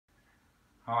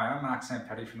Hi, I'm Mark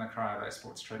Sampati from the Corio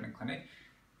Sports Treatment Clinic.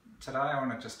 Today I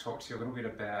want to just talk to you a little bit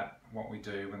about what we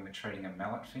do when we're treating a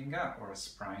mallet finger or a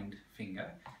sprained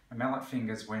finger. A mallet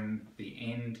finger is when the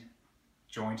end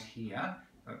joint here,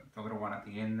 the little one at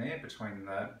the end there, between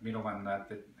the middle and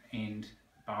the end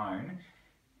bone,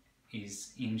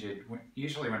 is injured.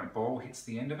 Usually when a ball hits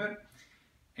the end of it,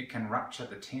 it can rupture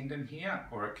the tendon here,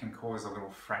 or it can cause a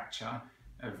little fracture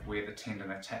of where the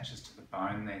tendon attaches to the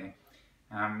bone there.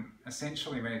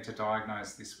 Essentially we need to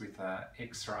diagnose this with an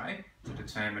X-ray to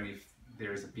determine if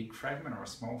there is a big fragment or a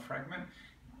small fragment,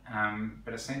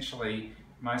 but essentially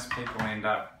most people end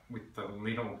up with the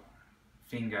little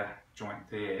finger joint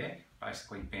there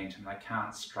basically bent and they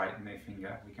can't straighten their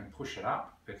finger. We can push it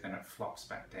up, but then it flops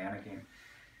back down again.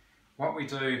 What we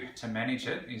do to manage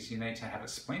it is you need to have a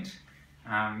splint.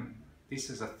 This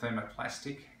is a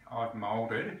thermoplastic I've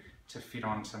moulded to fit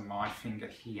onto my finger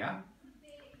here.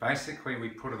 Basically we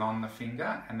put it on the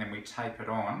finger and then we tape it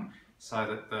on so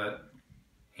that the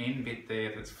end bit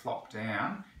there that's flopped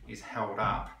down is held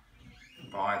up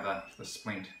by the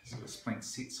splint. So the splint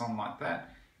sits on like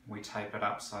that, we tape it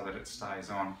up so that it stays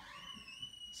on.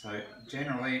 So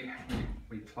generally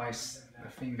we place the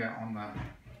finger on the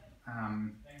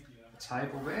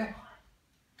table there,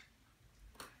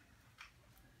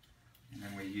 and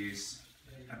then we use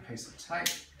a piece of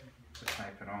tape to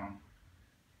tape it on.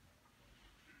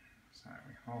 So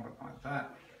we hold it like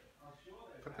that,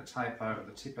 put the tape over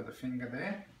the tip of the finger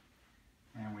there,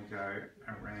 and we go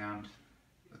around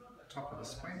the top of the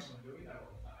splint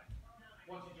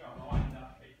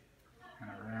and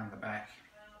around the back,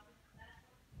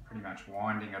 pretty much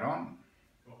winding it on.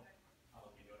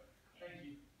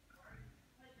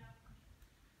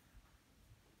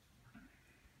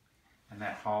 And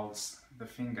that holds the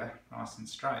finger nice and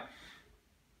straight.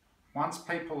 Once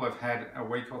people have had a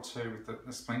week or two with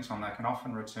the splint on, they can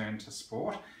often return to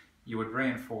sport. You would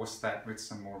reinforce that with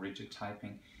some more rigid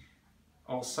taping.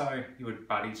 Also, you would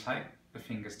buddy tape the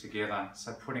fingers together,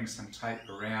 so putting some tape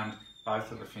around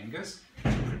both of the fingers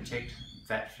to protect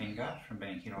that finger from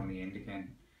being hit on the end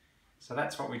again. So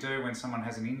that's what we do when someone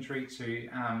has an injury to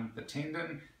the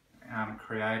tendon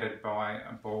created by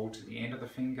a ball to the end of the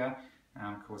finger,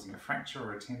 causing a fracture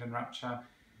or a tendon rupture.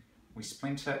 We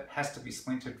splint it. Has to be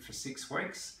splinted for 6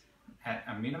 weeks at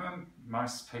a minimum.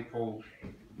 Most people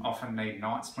often need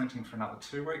night splinting for another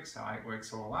 2 weeks, so 8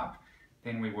 weeks all up.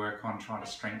 Then we work on trying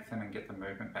to strengthen and get the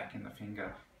movement back in the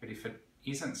finger. But if it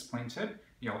isn't splinted,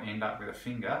 you'll end up with a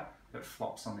finger that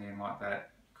flops on the end like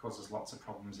that, causes lots of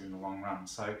problems in the long run.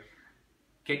 So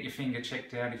get your finger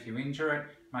checked out if you injure it.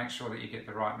 Make sure that you get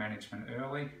the right management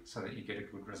early so that you get a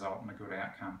good result and a good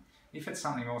outcome. If it's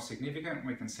something more significant,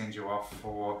 we can send you off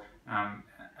for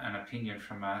an opinion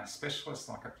from a specialist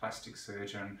like a plastic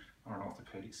surgeon or an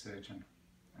orthopaedic surgeon.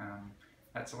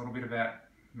 That's a little bit about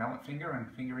mallet finger and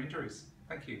finger injuries.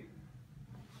 Thank you.